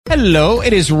Hello,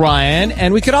 it is Ryan,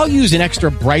 and we could all use an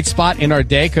extra bright spot in our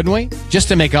day, couldn't we? Just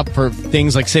to make up for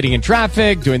things like sitting in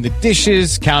traffic, doing the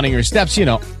dishes, counting your steps,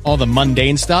 all the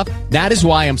mundane stuff. That is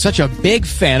why I'm such a big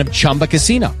fan of Chumba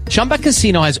Casino. Chumba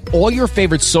Casino has all your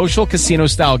favorite social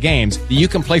casino-style games that you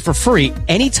can play for free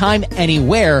anytime,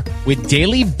 anywhere with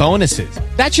daily bonuses.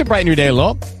 That should brighten your day a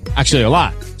little. Actually, a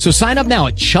lot. So sign up now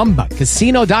at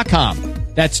ChumbaCasino.com.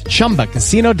 That's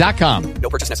ChumbaCasino.com. No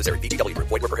purchase necessary. VGW Group.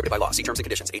 Void where prohibited by law. See terms and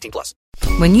conditions. 18+.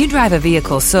 When you drive a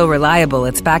vehicle so reliable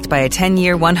it's backed by a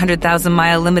 10-year,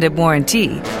 100,000-mile limited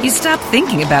warranty, you stop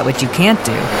thinking about what you can't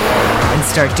do and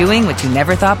start doing what you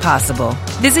never thought possible.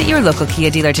 Visit your local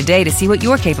Kia dealer today to see what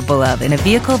you're capable of in a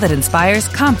vehicle that inspires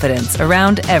confidence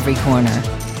around every corner.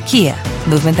 Kia,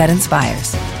 movement that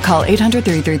inspires. Call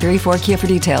 800-333-4KIA for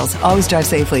details. Always drive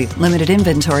safely. Limited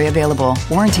inventory available.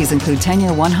 Warranties include 10-year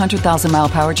 100,000-mile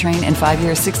powertrain and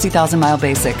 5-year 60,000-mile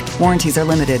basic. Warranties are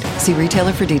limited. See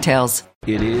retailer for details.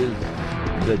 It is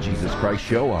the Jesus Christ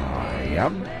Show. I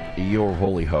am your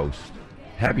holy host.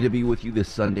 Happy to be with you this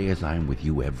Sunday, as I am with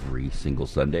you every single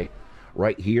Sunday,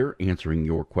 right here answering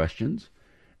your questions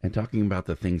and talking about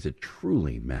the things that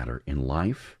truly matter in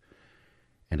life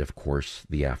and, of course,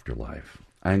 the afterlife.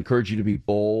 I encourage you to be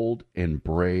bold and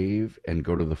brave and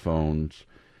go to the phones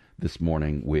this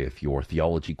morning with your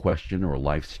theology question or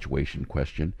life situation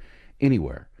question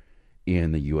anywhere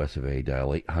in the U.S. of A. Dial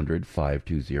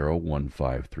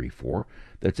 800-520-1534.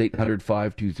 That's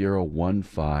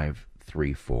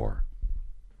 800-520-1534.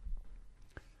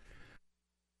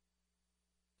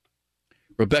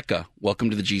 Rebecca, welcome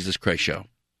to the Jesus Christ Show.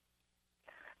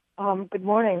 Good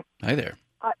morning. Hi there.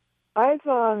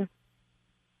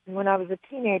 When I was a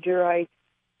teenager, I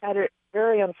had a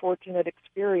very unfortunate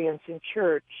experience in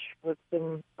church with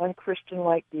some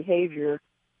unchristian-like behavior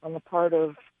on the part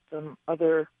of some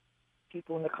other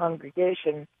people in the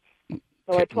congregation.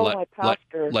 So I told my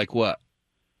pastor... Like what?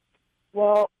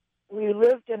 Well, we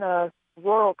lived in a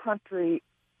rural country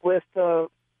with a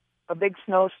big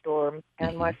snowstorm,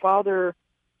 and my father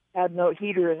had no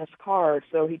heater in his car,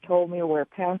 so he told me to wear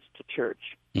pants to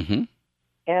church. Mm-hmm.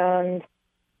 And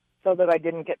so that I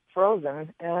didn't get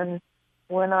frozen. And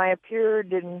when I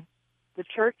appeared in the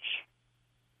church,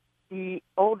 the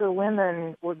older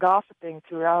women were gossiping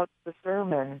throughout the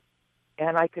sermon,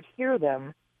 and I could hear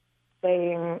them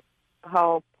saying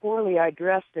how poorly I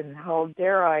dressed and how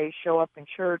dare I show up in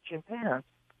church in pants.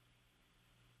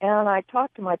 And I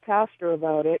talked to my pastor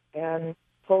about it and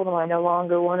told him I no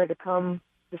longer wanted to come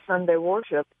to Sunday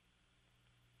worship.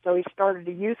 So he started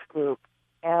a youth group,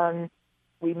 and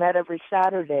we met every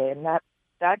Saturday, and that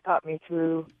got me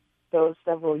through those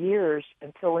several years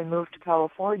until we moved to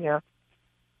California.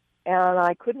 And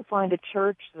I couldn't find a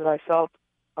church that I felt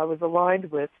I was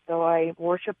aligned with, so I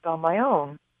worshiped on my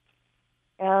own.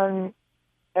 And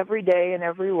every day in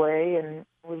every way, and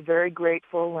was very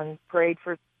grateful and prayed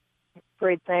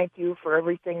thank you for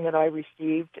everything that I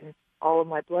received and all of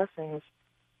my blessings.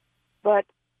 But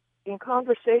in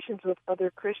conversations with other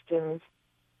Christians,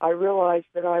 I realized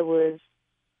that I was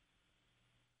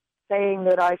saying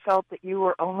that I felt that you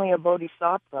were only a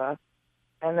bodhisattva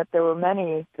and that there were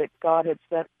many that God had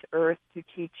sent to earth to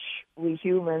teach we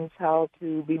humans how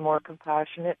to be more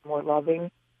compassionate, more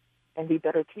loving, and be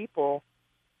better people.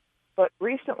 But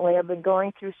recently I've been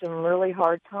going through some really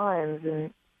hard times,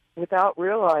 and without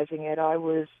realizing it, I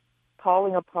was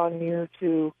calling upon you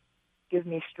to give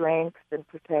me strength and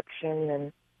protection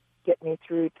and get me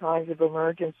through times of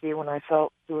emergency when I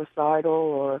felt suicidal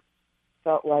or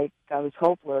felt like I was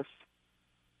hopeless.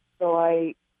 So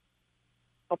I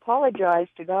apologize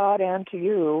to God and to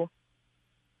you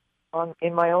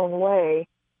in my own way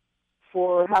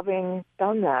for having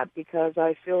done that, because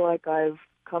I feel like I've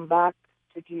come back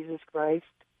to Jesus Christ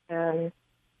and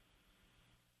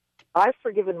I've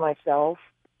forgiven myself,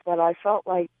 but I felt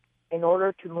like in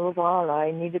order to move on,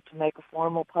 I needed to make a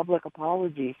formal public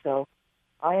apology. So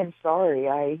I am sorry.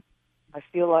 I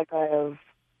feel like I have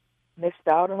missed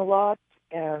out on a lot,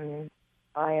 and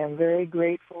I am very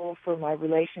grateful for my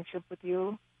relationship with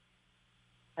you.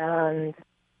 And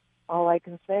all I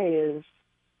can say is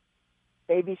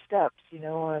baby steps,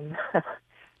 I'm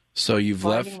So you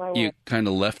kind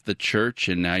of left the church,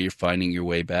 and now you're finding your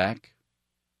way back?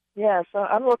 Yeah, so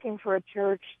I'm looking for a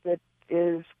church that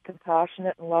is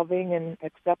compassionate and loving and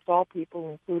accepts all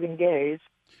people, including gays.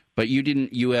 But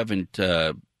you haven't,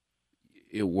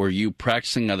 were you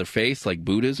practicing other faiths like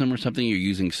Buddhism or something? You're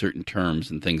using certain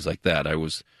terms and things like that. I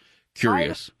was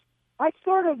curious. I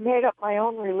sort of made up my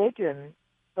own religion,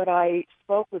 but I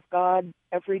spoke with God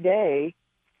every day,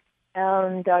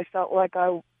 and I felt like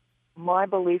my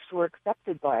beliefs were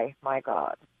accepted by my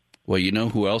God. Well, you know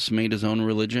who else made his own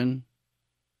religion?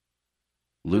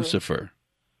 Lucifer.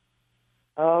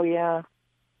 Oh, yeah.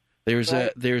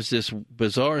 There's this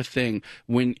bizarre thing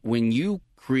when you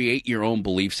create your own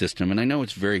belief system, and I know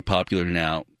it's very popular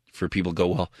now for people to go,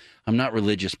 well, I'm not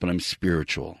religious, but I'm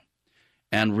spiritual.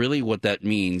 And really what that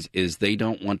means is they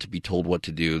don't want to be told what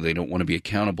to do. They don't want to be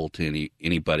accountable to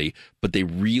anybody, but they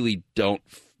really don't.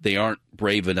 They aren't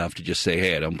brave enough to just say,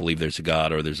 hey, I don't believe there's a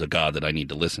God, or there's a God that I need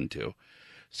to listen to.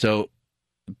 So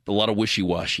a lot of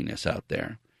wishy-washiness out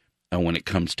there when it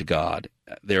comes to God.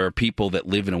 There are people that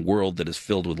live in a world that is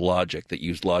filled with logic, that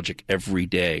use logic every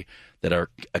day, that are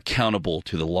accountable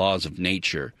to the laws of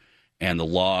nature and the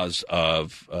laws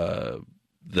of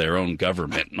their own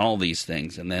government and all these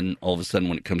things. And then all of a sudden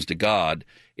when it comes to God,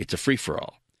 it's a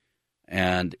free-for-all.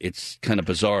 And it's kind of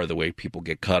bizarre the way people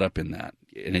get caught up in that.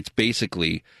 And it's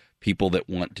basically people that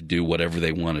want to do whatever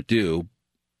they want to do,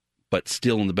 but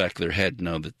still in the back of their head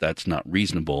know that that's not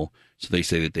reasonable, so they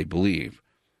say that they believe.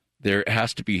 There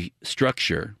has to be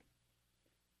structure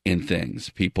in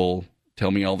things. People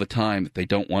tell me all the time that they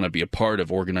don't want to be a part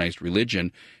of organized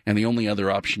religion, and the only other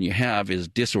option you have is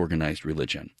disorganized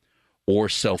religion or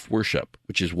self-worship,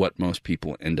 which is what most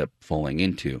people end up falling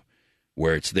into,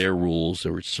 where it's their rules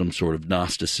or it's some sort of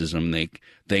Gnosticism.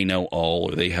 They know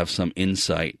all, or they have some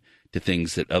insight to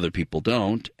things that other people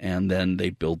don't, and then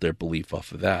they build their belief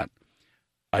off of that.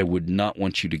 I would not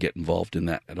want you to get involved in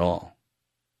that at all.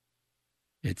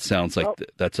 It sounds like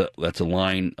that's a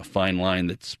fine line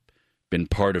that's been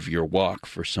part of your walk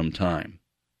for some time.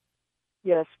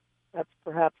 Yes, that's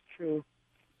perhaps true.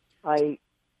 I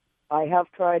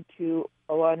have tried to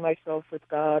align myself with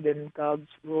God and God's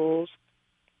rules,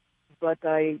 but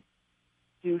I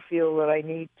do feel that I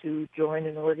need to join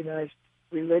an organized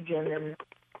religion and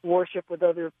worship with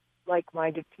other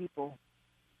like-minded people.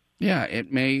 Yeah,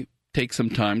 it may take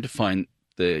some time to find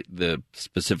the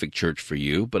specific church for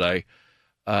you, but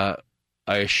I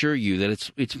assure you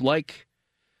that it's like,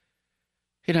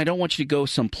 and I don't want you to go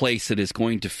someplace that is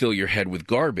going to fill your head with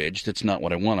garbage. That's not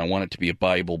what I want. I want it to be a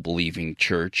Bible-believing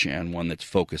church and one that's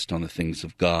focused on the things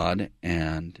of God,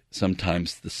 and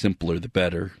sometimes the simpler the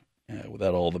better,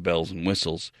 without all the bells and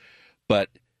whistles. But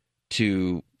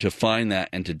to find that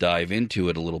and to dive into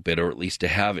it a little bit, or at least to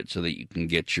have it so that you can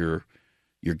get your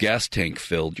gas tank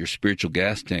filled, your spiritual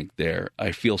gas tank there.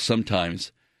 I feel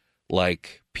sometimes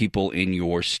like people in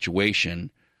your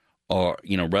situation are,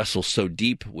 wrestle so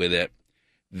deep with it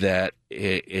that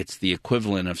it's the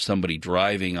equivalent of somebody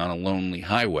driving on a lonely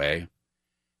highway,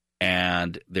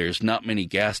 and there's not many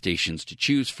gas stations to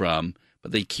choose from,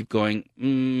 but they keep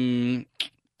going,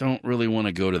 don't really want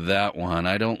to go to that one.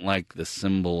 I don't like the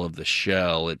symbol of the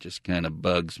shell. It just kind of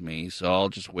bugs me, so I'll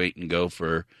just wait and go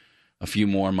for a few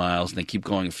more miles. And they keep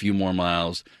going a few more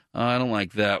miles. Oh, I don't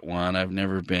like that one. I've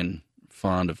never been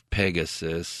fond of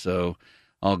Pegasus, so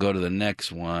I'll go to the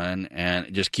next one,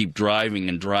 and just keep driving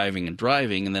and driving and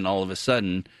driving, and then all of a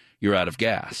sudden you're out of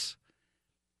gas.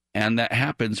 And that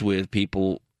happens with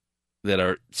people that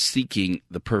are seeking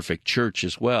the perfect church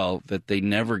as well, that they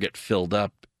never get filled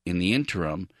up in the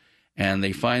interim, and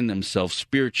they find themselves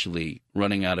spiritually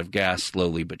running out of gas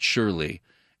slowly but surely,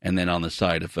 and then on the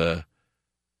side of a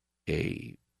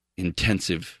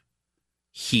intensive,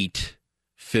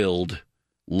 heat-filled,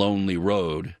 lonely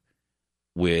road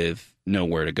with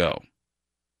nowhere to go.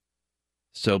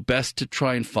 So best to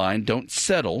try and find, don't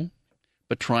settle,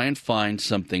 but try and find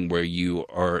something where you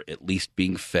are at least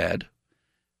being fed.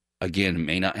 Again, it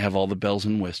may not have all the bells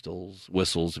and whistles.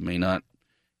 It may not,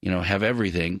 have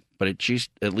everything, but it just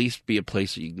at least be a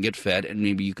place that you can get fed, and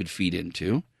maybe you could feed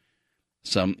into.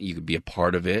 You could be a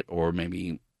part of it, or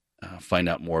maybe find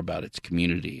out more about its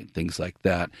community and things like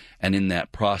that. And in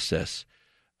that process,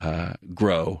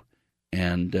 grow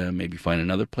and maybe find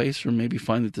another place, or maybe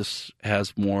find that this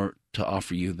has more to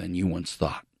offer you than you once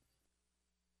thought.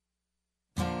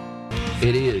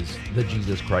 It is the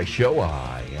Jesus Christ Show.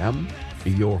 I am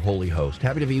your holy host.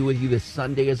 Happy to be with you this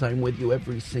Sunday, as I'm with you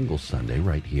every single Sunday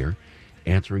right here,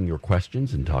 answering your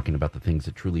questions and talking about the things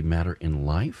that truly matter in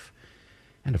life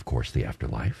and, of course, the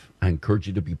afterlife. I encourage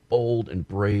you to be bold and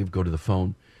brave. Go to the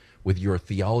phone with your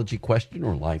theology question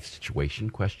or life situation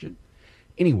question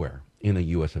anywhere in the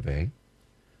U.S. of A.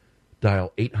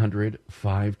 Dial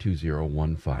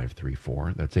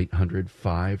 800-520-1534. That's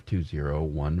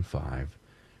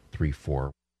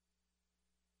 800-520-1534.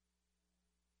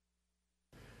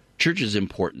 Church is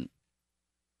important,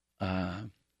 not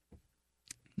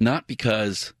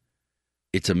because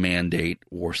it's a mandate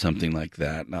or something like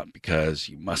that, not because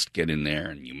you must get in there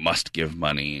and you must give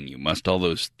money and you must all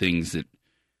those things that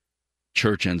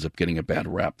church ends up getting a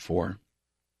bad rap for.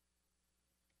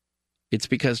 It's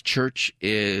because church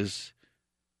it's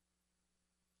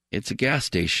a gas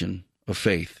station of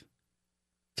faith.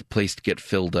 It's a place to get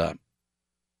filled up.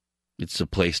 It's a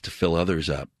place to fill others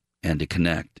up and to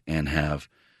connect and have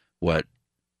what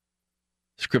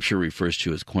Scripture refers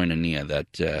to as koinonia,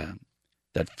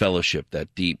 that fellowship,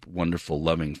 that deep, wonderful,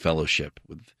 loving fellowship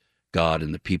with God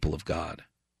and the people of God.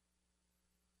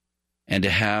 And to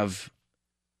have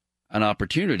an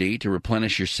opportunity to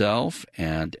replenish yourself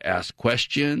and ask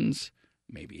questions,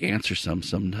 maybe answer some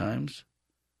sometimes,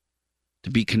 to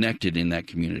be connected in that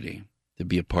community, to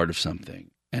be a part of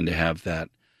something, and to have that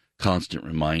constant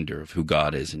reminder of who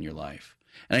God is in your life.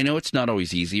 And I know it's not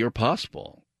always easy or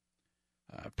possible.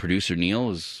 Producer Neil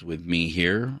is with me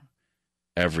here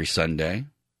every Sunday,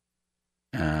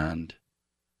 and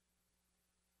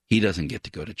he doesn't get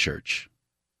to go to church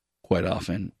quite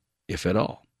often, if at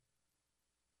all.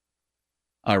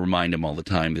 I remind him all the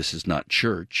time this is not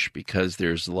church because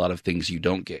there's a lot of things you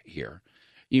don't get here.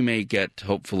 You may get,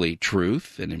 hopefully,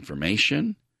 truth and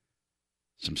information,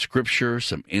 some scripture,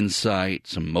 some insight,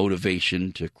 some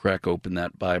motivation to crack open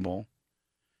that Bible,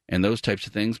 and those types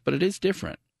of things, but it is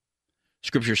different.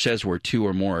 Scripture says where two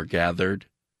or more are gathered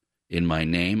in my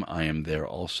name, I am there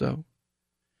also.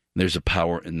 There's a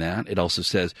power in that. It also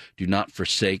says, do not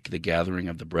forsake the gathering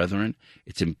of the brethren.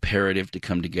 It's imperative to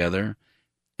come together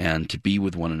and to be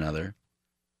with one another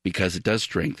because it does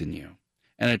strengthen you.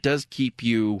 And it does keep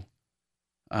you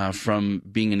from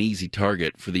being an easy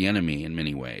target for the enemy in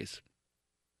many ways.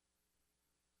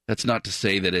 That's not to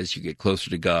say that as you get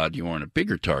closer to God, you aren't a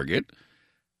bigger target.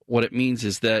 What it means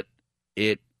is that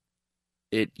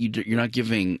you're not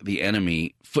giving the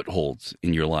enemy footholds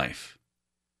in your life.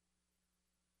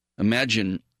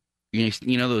 Imagine,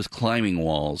 you know those climbing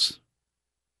walls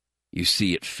you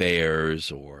see at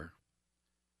fairs or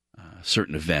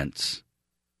certain events,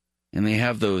 and they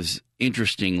have those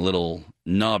interesting little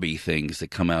knobby things that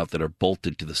come out that are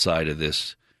bolted to the side of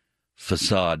this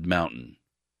facade mountain.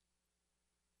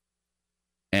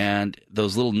 And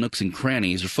those little nooks and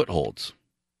crannies are footholds.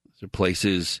 They're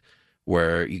places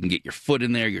where you can get your foot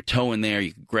in there, your toe in there,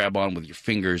 you can grab on with your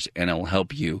fingers, and it'll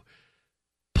help you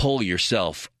pull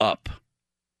yourself up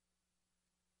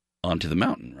onto the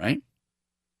mountain, right?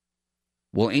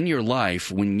 Well, in your life,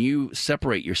 when you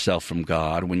separate yourself from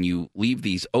God, when you leave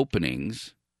these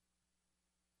openings,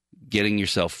 getting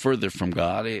yourself further from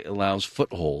God, it allows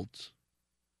footholds.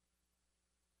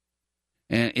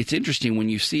 And it's interesting when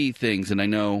you see things, and I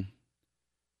know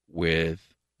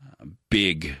with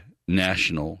big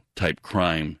national type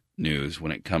crime news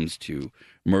when it comes to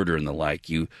murder and the like,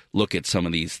 you look at some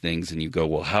of these things and you go,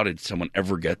 well, how did someone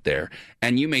ever get there?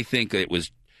 And you may think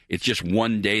it's just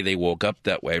one day they woke up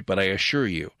that way, but I assure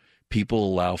you, people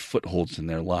allow footholds in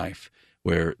their life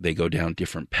where they go down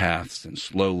different paths, and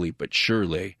slowly but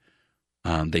surely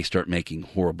they start making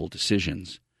horrible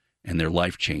decisions and their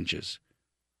life changes.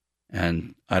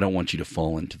 And I don't want you to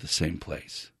fall into the same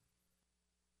place.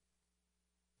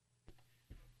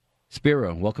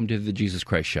 Spiro, welcome to the Jesus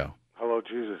Christ Show. Hello,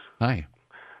 Jesus. Hi.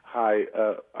 Hi.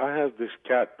 I have this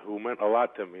cat who meant a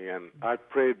lot to me, and I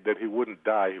prayed that he wouldn't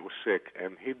die. He was sick,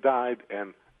 and he died,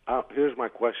 and here's my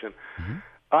question. Mm-hmm.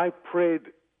 I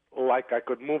prayed like I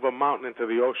could move a mountain into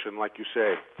the ocean, like you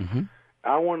say. Mm-hmm.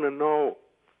 I want to know,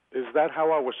 is that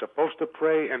how I was supposed to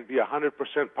pray and be 100%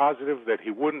 positive that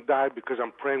he wouldn't die because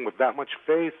I'm praying with that much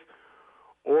faith?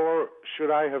 Or should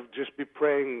I have just be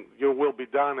praying, your will be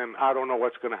done, and I don't know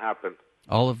what's going to happen?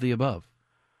 All of the above.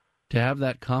 To have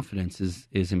that confidence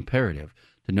is imperative.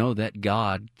 To know that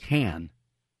God can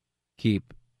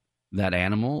keep that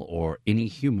animal or any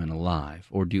human alive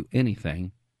or do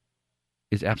anything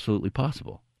is absolutely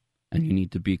possible. And you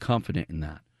need to be confident in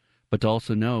that. But to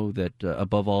also know that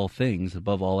above all things,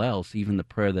 above all else, even the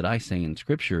prayer that I say in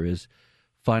Scripture is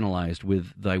finalized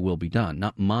with thy will be done.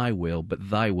 Not my will, but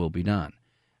thy will be done.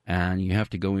 And you have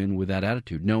to go in with that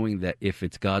attitude, knowing that if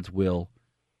it's God's will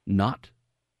not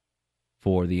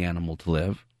for the animal to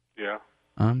live,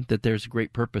 that there's a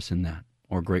great purpose in that,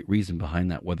 or great reason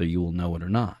behind that, whether you will know it or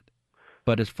not.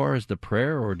 But as far as the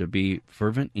prayer, or to be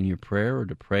fervent in your prayer, or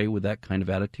to pray with that kind of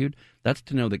attitude, that's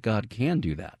to know that God can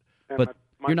do that. And but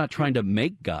you're not trying to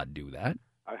make God do that.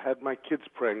 I had my kids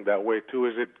praying that way too.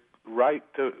 Is it right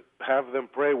to have them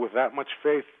pray with that much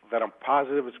faith that I'm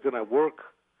positive it's going to work?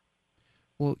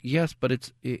 Well, yes, but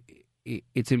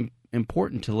it's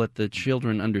important to let the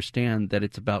children understand that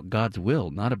it's about God's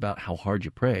will, not about how hard you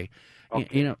pray.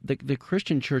 Okay. You know, the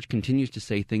Christian church continues to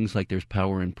say things like there's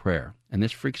power in prayer, and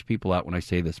this freaks people out when I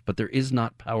say this, but there is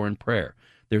not power in prayer.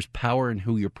 There's power in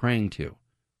who you're praying to.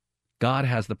 God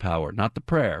has the power, not the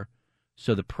prayer,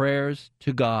 so the prayers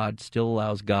to God still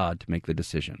allows God to make the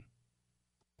decision.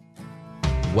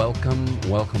 Welcome,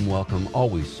 welcome, welcome.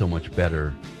 Always so much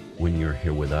better when you're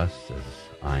here with us, as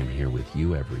I'm here with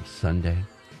you every Sunday.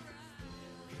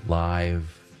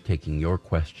 Live, taking your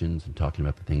questions and talking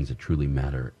about the things that truly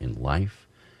matter in life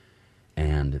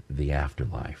and the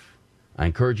afterlife. I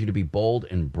encourage you to be bold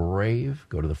and brave.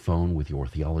 Go to the phone with your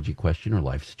theology question or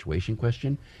life situation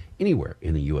question anywhere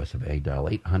in the U.S. of A. Dial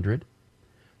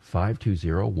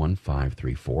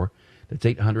 800-520-1534. That's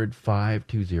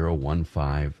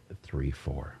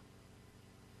 800-520-1534.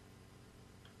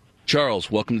 Charles,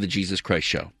 welcome to the Jesus Christ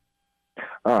Show.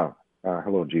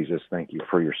 Hello, Jesus. Thank you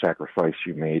for your sacrifice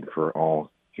you made for all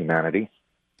humanity.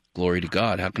 Glory to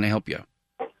God. How can I help you?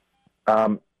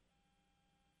 Started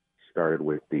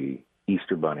with the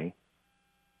Easter Bunny,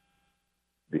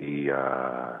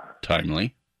 the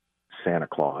Timely. Santa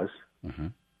Claus,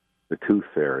 the Tooth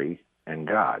Fairy, and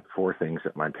God. 4 things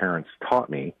that my parents taught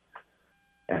me,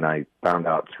 and I found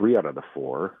out 3 out of the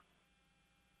 4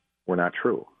 were not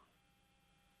true.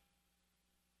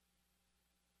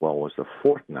 Well, was the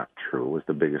 4th not true was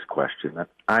the biggest question that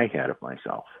I had of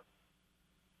myself.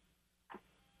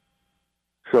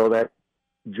 So that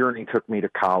journey took me to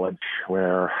college,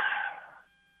 where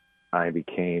I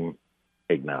became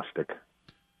agnostic.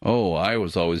 Oh, I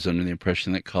was always under the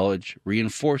impression that college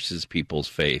reinforces people's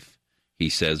faith, he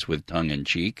says with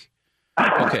tongue-in-cheek.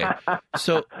 Okay,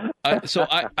 so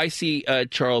I see,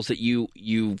 Charles, that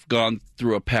you've gone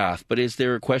through a path, but is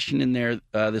there a question in there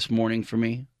this morning for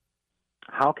me?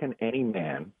 How can any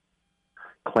man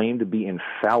claim to be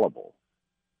infallible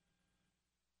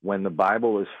when the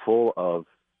Bible is full of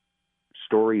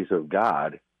stories of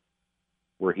God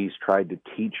where he's tried to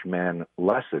teach men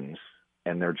lessons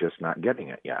and they're just not getting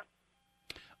it yet?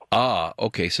 Ah,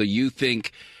 okay. So you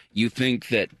think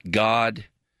that God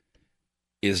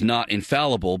is not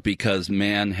infallible because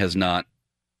man has not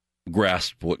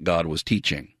grasped what God was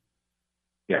teaching?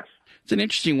 Yes. It's an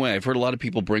interesting way. I've heard a lot of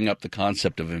people bring up the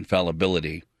concept of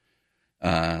infallibility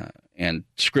and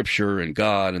Scripture and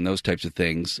God and those types of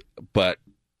things, but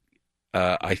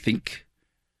I think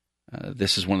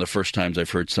this is one of the first times I've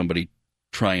heard somebody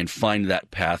try and find that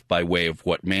path by way of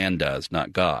what man does,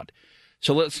 not God.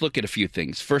 So let's look at a few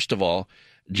things. First of all,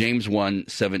 James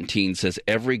 1:17 says,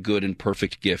 "Every good and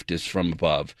perfect gift is from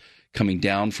above, coming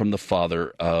down from the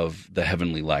Father of the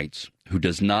heavenly lights, who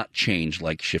does not change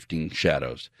like shifting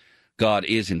shadows." God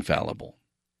is infallible.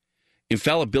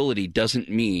 Infallibility doesn't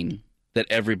mean that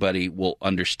everybody will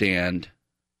understand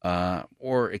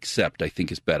or accept, I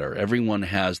think is better. Everyone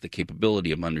has the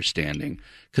capability of understanding,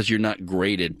 because you're not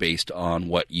graded based on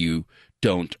what you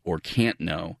don't or can't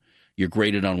know. You're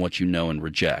graded on what you know and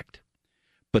reject.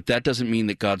 But that doesn't mean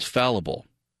that God's fallible.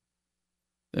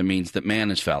 That means that man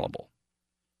is fallible.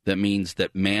 That means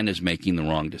that man is making the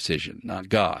wrong decision, not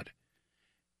God.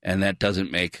 And that doesn't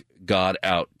make God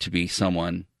out to be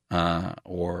someone,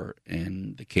 or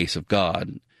in the case of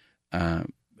God,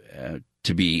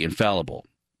 to be infallible,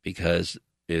 because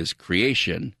his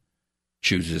creation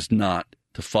chooses not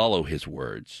to follow his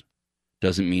words.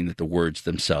 Doesn't mean that the words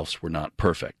themselves were not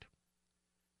perfect.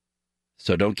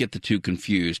 So don't get the two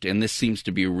confused. And this seems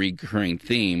to be a recurring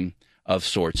theme of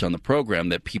sorts on the program,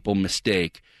 that people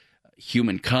mistake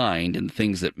humankind and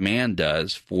things that man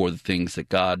does for the things that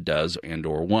God does and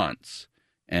or wants.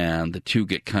 And the two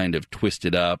get kind of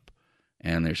twisted up,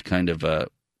 and there's kind of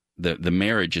the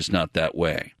marriage is not that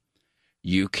way.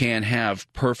 You can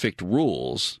have perfect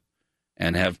rules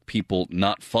and have people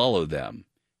not follow them.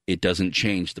 It doesn't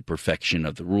change the perfection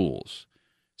of the rules.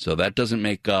 So that doesn't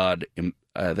make God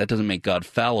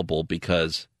fallible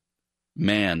because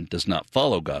man does not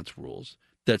follow God's rules.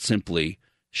 That simply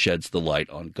sheds the light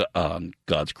on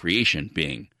God's creation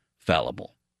being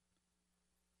fallible.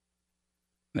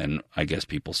 Then I guess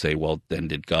people say, well, then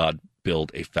did God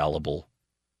build a fallible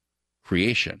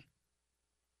creation?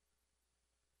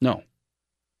 No.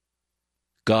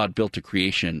 God built a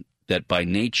creation that by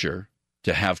nature,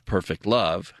 to have perfect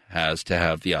love, has to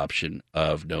have the option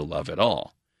of no love at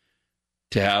all.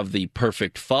 To have the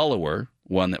perfect follower,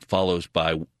 one that follows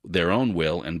by their own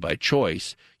will and by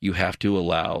choice, you have to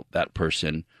allow that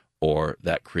person or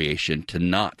that creation to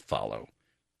not follow.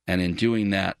 And in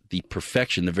doing that, the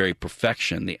perfection, the very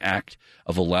perfection, the act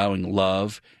of allowing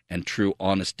love and true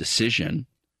honest decision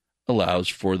allows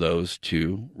for those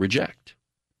to reject.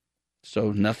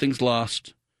 So nothing's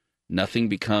lost. Nothing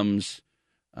becomes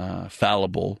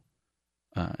fallible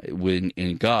when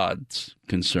in God's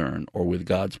concern or with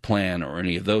God's plan or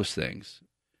any of those things.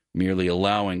 Merely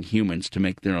allowing humans to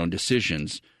make their own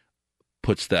decisions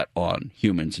puts that on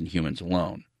humans and humans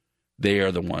alone. They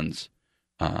are the ones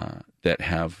that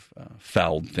have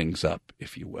fouled things up,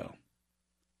 if you will.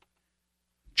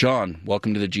 John,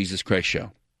 welcome to the Jesus Christ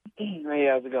Show. Hey,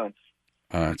 how's it going?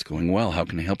 It's going well. How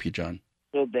can I help you, John?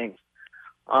 Good, thanks.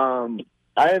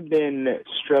 I've been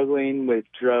struggling with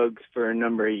drugs for a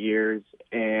number of years,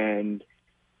 and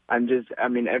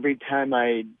every time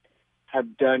I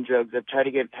have done drugs, I've tried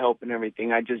to get help and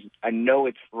everything. I know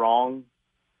it's wrong,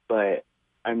 but,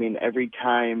 every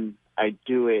time I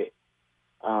do it,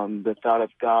 the thought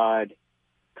of God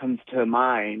comes to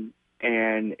mind,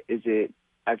 and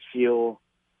I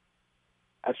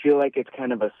feel like it's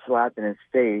kind of a slap in his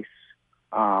face,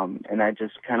 and I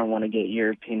just kind of want to get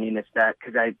your opinion if I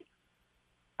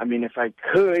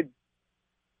could,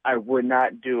 I would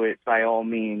not do it by all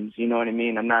means. You know what I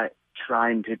mean? I'm not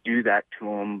trying to do that to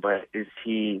him, but is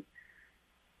he,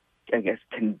 I guess,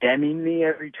 condemning me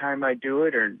every time I do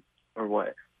it, or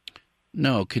what?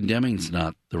 No, condemning's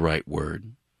not the right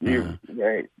word. You're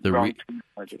right.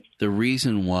 The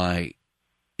reason why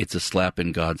it's a slap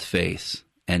in God's face,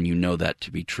 and you know that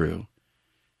to be true,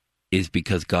 is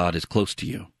because God is close to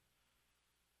you.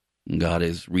 God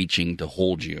is reaching to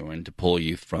hold you and to pull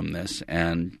you from this,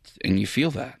 and you feel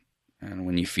that. And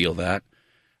when you feel that,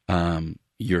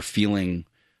 you're feeling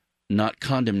not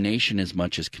condemnation as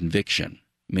much as conviction,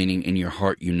 meaning in your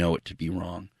heart you know it to be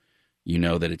wrong. You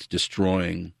know that it's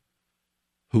destroying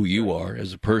who you are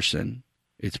as a person.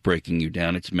 It's breaking you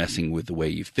down. It's messing with the way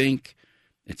you think.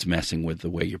 It's messing with the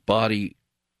way your body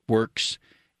works.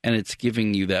 And it's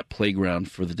giving you that playground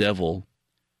for the devil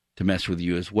to mess with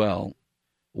you as well.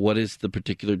 What is the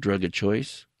particular drug of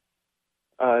choice?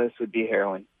 This would be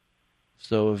heroin.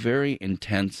 So a very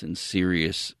intense and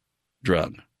serious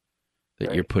drug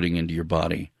that you're putting into your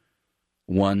body.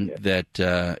 One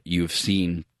that you've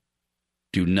seen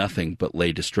do nothing but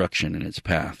lay destruction in its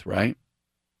path, right?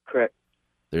 Correct.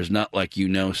 There's not like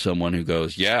someone who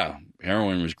goes, yeah,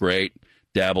 heroin was great,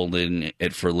 dabbled in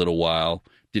it for a little while,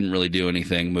 didn't really do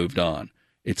anything, moved on.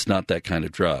 It's not that kind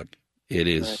of drug. It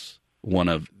is one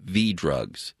of the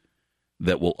drugs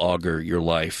that will augur your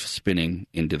life spinning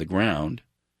into the ground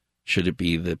should it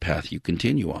be the path you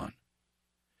continue on.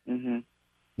 Mm-hmm.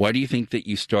 Why do you think that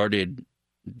you started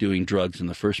doing drugs in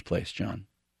the first place, John?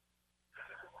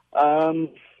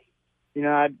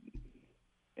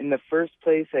 In the first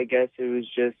place, I guess it was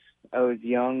just I was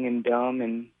young and dumb,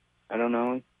 and I don't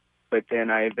know. But then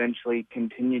I eventually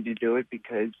continued to do it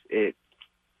because it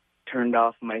turned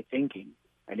off my thinking.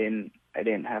 I didn't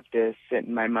have to sit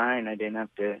in my mind. I didn't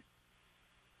have to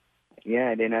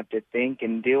think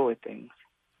and deal with things.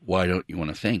 Why don't you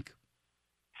want to think?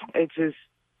 It's just,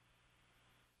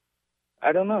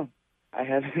 I don't know. I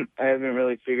haven't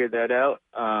really figured that out.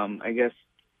 I guess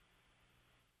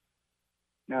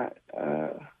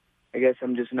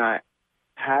I'm just not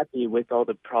happy with all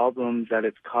the problems that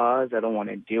it's caused. I don't want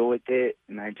to deal with it,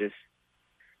 and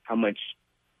how much,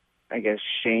 I guess,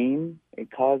 shame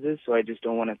it causes, so I just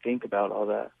don't want to think about all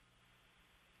that.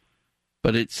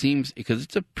 But it seems, because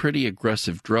it's a pretty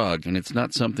aggressive drug, and it's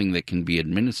not something that can be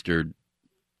administered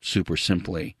super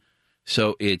simply.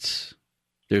 So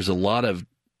there's a lot of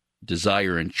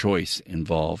desire and choice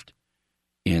involved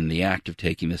in the act of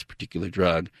taking this particular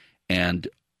drug, and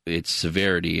its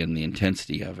severity and the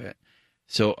intensity of it.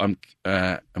 So I'm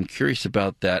curious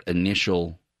about that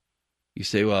initial. You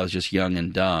say, "Well, I was just young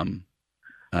and dumb."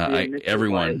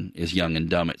 Everyone is young and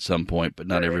dumb at some point, but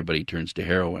not everybody turns to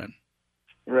heroin.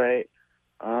 Right.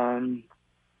 I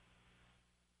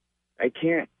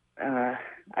can't.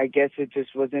 I guess it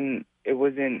just wasn't. It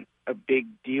wasn't a big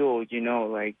deal,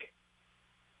 Like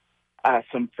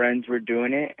some friends were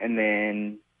doing it, and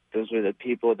then those were the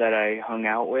people that I hung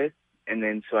out with, and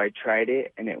then so I tried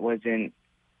it, and it wasn't.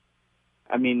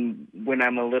 When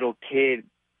I'm a little kid,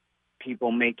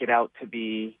 people make it out to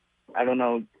be, I don't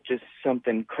know, just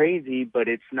something crazy, but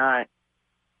it's not,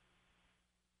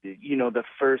 the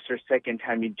first or second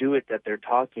time you do it that they're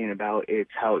talking about.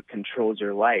 It's how it controls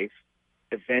your life,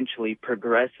 eventually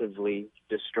progressively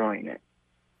destroying it.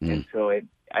 And so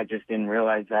I just didn't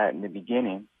realize that in the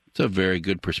beginning. It's a very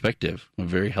good perspective, a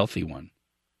very healthy one.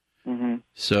 Mm-hmm.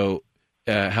 So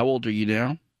how old are you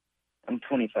now? I'm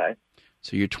 25.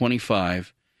 So you're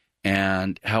 25,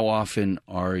 and how often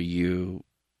are you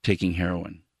taking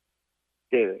heroin?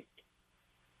 Daily.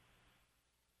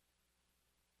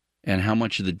 And how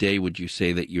much of the day would you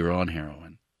say that you're on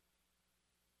heroin?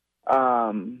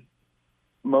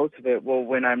 Most of it. Well,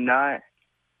 when I'm not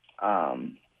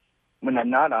on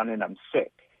it, I'm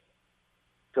sick.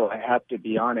 So I have to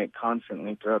be on it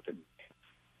constantly throughout the day.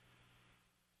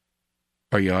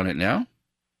 Are you on it now?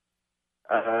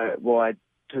 Well, I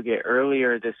took it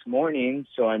earlier this morning,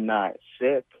 so I'm not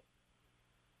sick.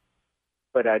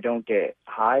 But I don't get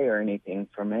high or anything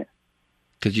from it.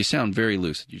 Because you sound very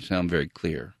lucid. You sound very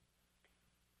clear.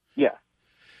 Yeah.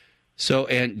 So,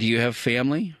 and do you have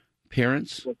family,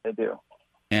 parents? Yes, I do.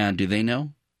 And do they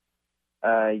know?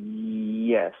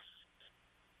 Yes.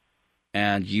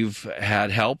 And you've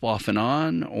had help off and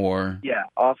on, or? Yeah,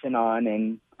 off and on,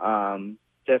 and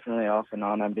definitely off and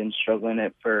on. I've been struggling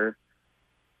it for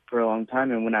a long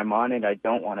time, and when I'm on it, I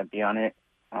don't want to be on it.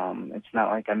 It's not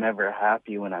like I'm ever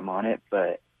happy when I'm on it,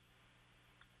 but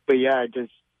yeah,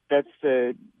 back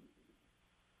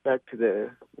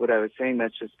to what I was saying.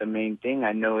 That's just the main thing.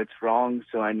 I know it's wrong,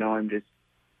 so I know I'm just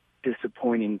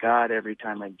disappointing God every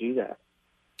time I do that.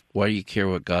 Why do you care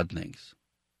what God thinks?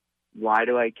 Why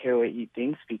do I care what He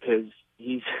thinks? Because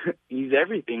He's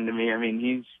everything to me. I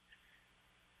mean,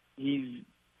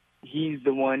 He's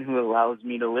the one who allows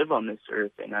me to live on this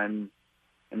earth, and I'm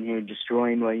here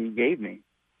destroying what He gave me.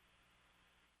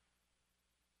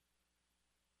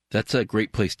 That's a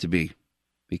great place to be,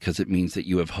 because it means that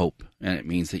you have hope, and it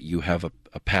means that you have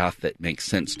a path that makes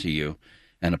sense to you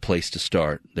and a place to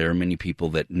start. There are many people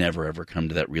that never, ever come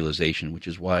to that realization, which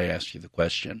is why I asked you the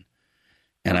question.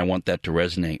 And I want that to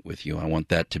resonate with you. I want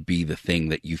that to be the thing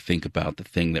that you think about, the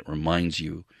thing that reminds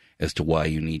you as to why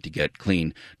you need to get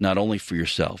clean, not only for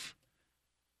yourself,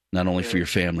 not only for your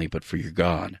family, but for your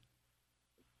God.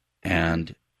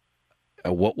 And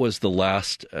what was the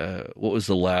last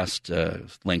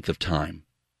length of time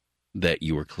that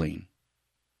you were clean?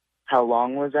 How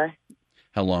long was I?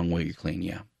 How long were you clean?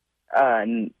 Yeah.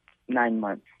 9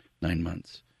 months. 9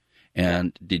 months.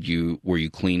 And were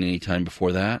you clean any time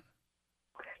before that?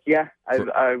 Yeah, I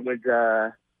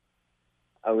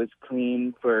was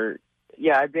clean for.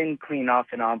 Yeah, I've been clean off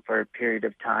and on for a period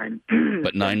of time.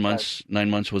 But 9 months. 9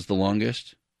 months was the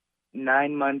longest.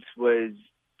 9 months was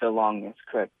the longest,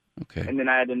 correct? Okay. And then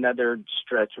I had another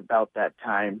stretch about that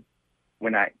time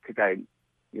when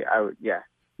yeah.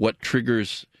 What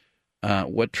triggers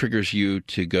you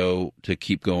to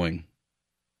keep going?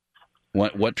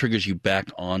 What triggers you back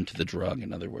onto the drug,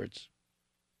 in other words?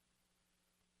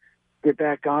 Get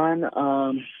back on.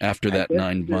 After that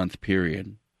 9 month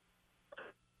period.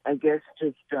 I guess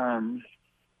just, I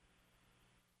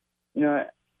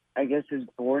guess it's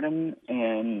boredom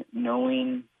and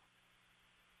knowing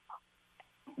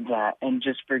that, and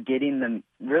just forgetting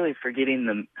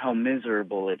how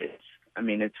miserable it is. I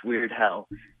mean, it's weird how,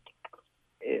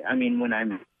 when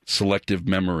I'm... Selective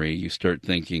memory, you start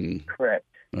thinking... Correct.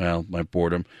 Well, my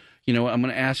boredom. I'm going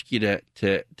to ask you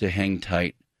to hang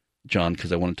tight, John,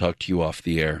 because I want to talk to you off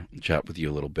the air and chat with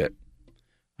you a little bit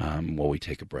while we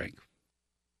take a break.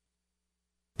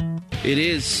 It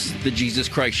is the Jesus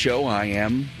Christ Show. I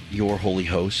am your holy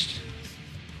host.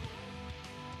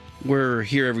 We're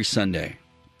here every Sunday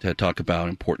to talk about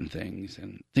important things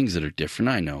and things that are different.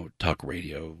 I know, talk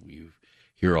radio, you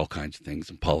hear all kinds of things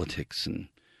in politics and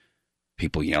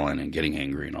people yelling and getting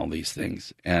angry and all these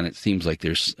things. And it seems like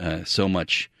there's so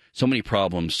many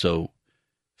problems, so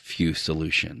few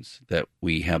solutions, that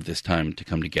we have this time to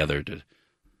come together to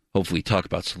hopefully talk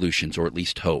about solutions, or at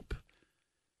least hope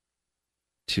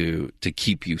to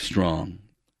keep you strong.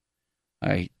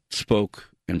 I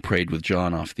spoke and prayed with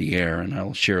John off the air, and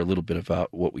I'll share a little bit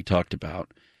about what we talked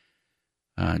about.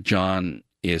 John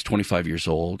is 25 years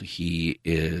old. He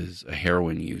is a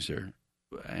heroin user,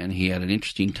 and he had an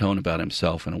interesting tone about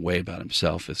himself and a way about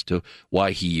himself as to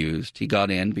why he used. He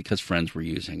got in because friends were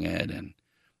using it, and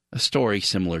a story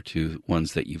similar to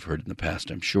ones that you've heard in the past,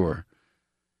 I'm sure.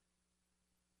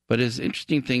 But his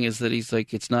interesting thing is that he's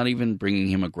like, it's not even bringing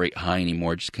him a great high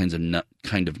anymore. It just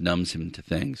kind of numbs him to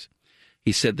things.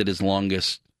 He said that his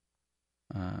longest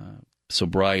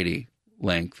sobriety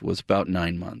length was about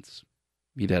 9 months.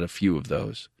 He'd had a few of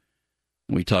those.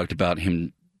 We talked about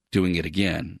him doing it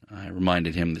again. I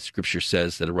reminded him that Scripture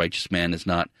says that a righteous man is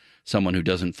not someone who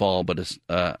doesn't fall, but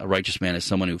a righteous man is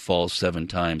someone who falls 7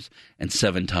 times and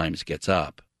 7 times gets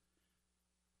up.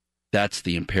 That's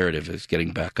the imperative, is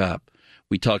getting back up.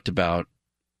 We talked about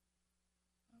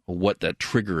what that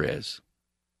trigger is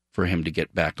for him to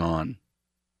get back on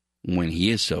when he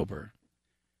is sober.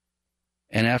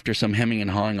 And after some hemming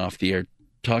and hawing off the air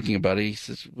talking about it, he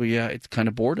says, well, yeah, it's kind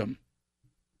of boredom.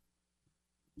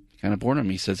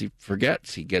 He says he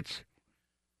forgets. He gets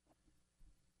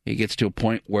to a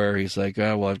point where he's like,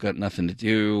 oh, well, I've got nothing to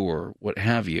do, or what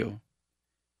have you.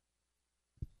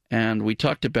 And we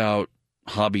talked about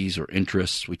hobbies or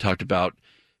interests. We talked about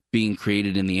being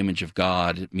created in the image of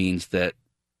God. It means that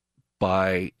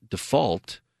by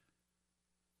default,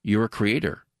 you're a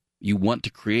creator. You want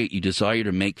to create. You desire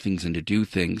to make things and to do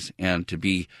things, and to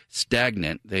be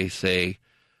stagnant. They say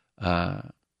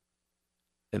that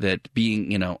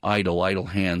being, idle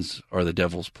hands are the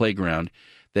devil's playground.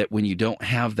 that when you don't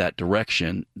have that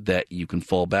direction, that you can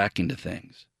fall back into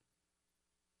things.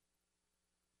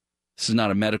 This is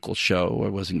not a medical show. I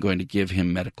wasn't going to give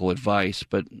him medical advice,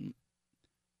 but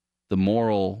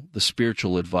the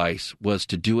spiritual advice was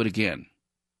to do it again.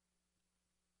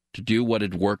 To do what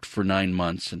had worked for 9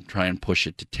 months and try and push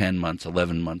it to 10 months,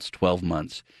 11 months, 12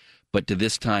 months. But to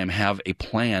this time have a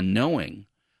plan, knowing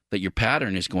that your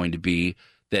pattern is going to be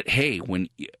that, hey, when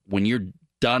you're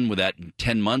done with that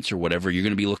 10 months or whatever, you're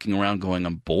going to be looking around going,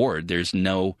 I'm bored. There's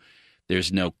no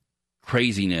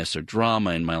craziness or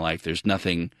drama in my life. There's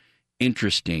nothing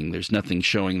interesting. There's nothing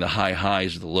showing the high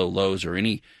highs or the low lows or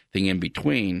anything in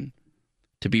between.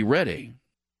 To be ready.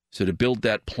 So to build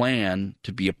that plan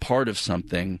to be a part of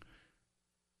something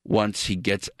once he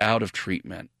gets out of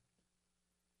treatment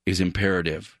is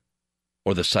imperative,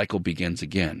 or the cycle begins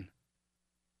again.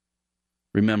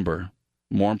 Remember,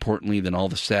 more importantly than all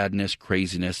the sadness,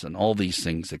 craziness, and all these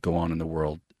things that go on in the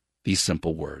world, these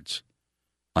simple words: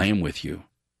 I am with you.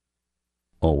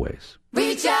 Always.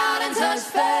 Reach out and touch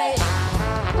faith.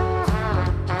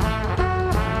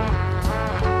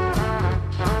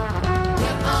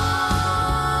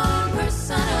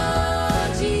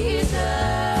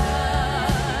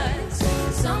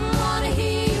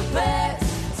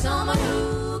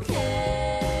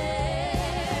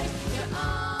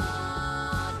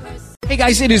 Hey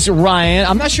guys, it is Ryan.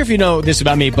 I'm not sure if you know this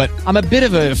about me, but I'm a bit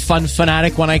of a fun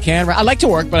fanatic when I can. I like to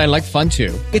work, but I like fun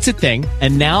too. It's a thing.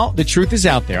 And now the truth is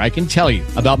out there. I can tell you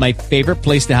about my favorite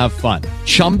place to have fun.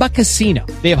 Chumba Casino.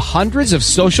 They have hundreds of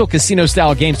social casino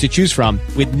style games to choose from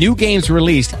with new games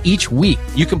released each week.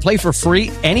 You can play for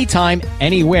free anytime,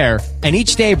 anywhere. And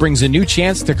each day brings a new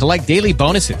chance to collect daily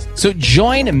bonuses. So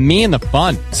join me in the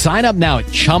fun. Sign up now at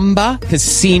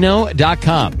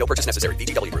ChumbaCasino.com. No purchase necessary.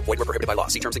 VGW Group. Void where prohibited by law.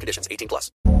 See terms and conditions.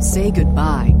 18+. Say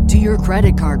goodbye to your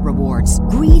credit card rewards.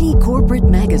 Greedy corporate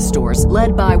mega stores,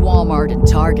 led by Walmart and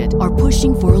Target, are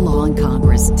pushing for a law in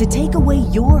Congress to take away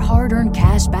your hard-earned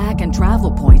cash back and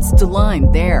travel points to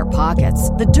line their pockets.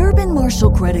 The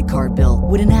Durbin-Marshall credit card bill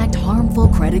would enact harmful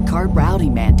credit card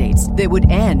routing mandates that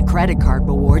would end credit card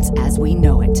rewards as we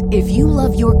know it. If you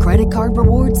love your credit card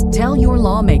rewards, tell your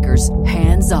lawmakers,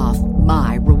 hands off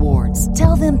my rewards.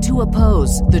 Tell them to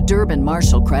oppose the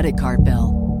Durbin-Marshall credit card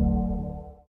bill.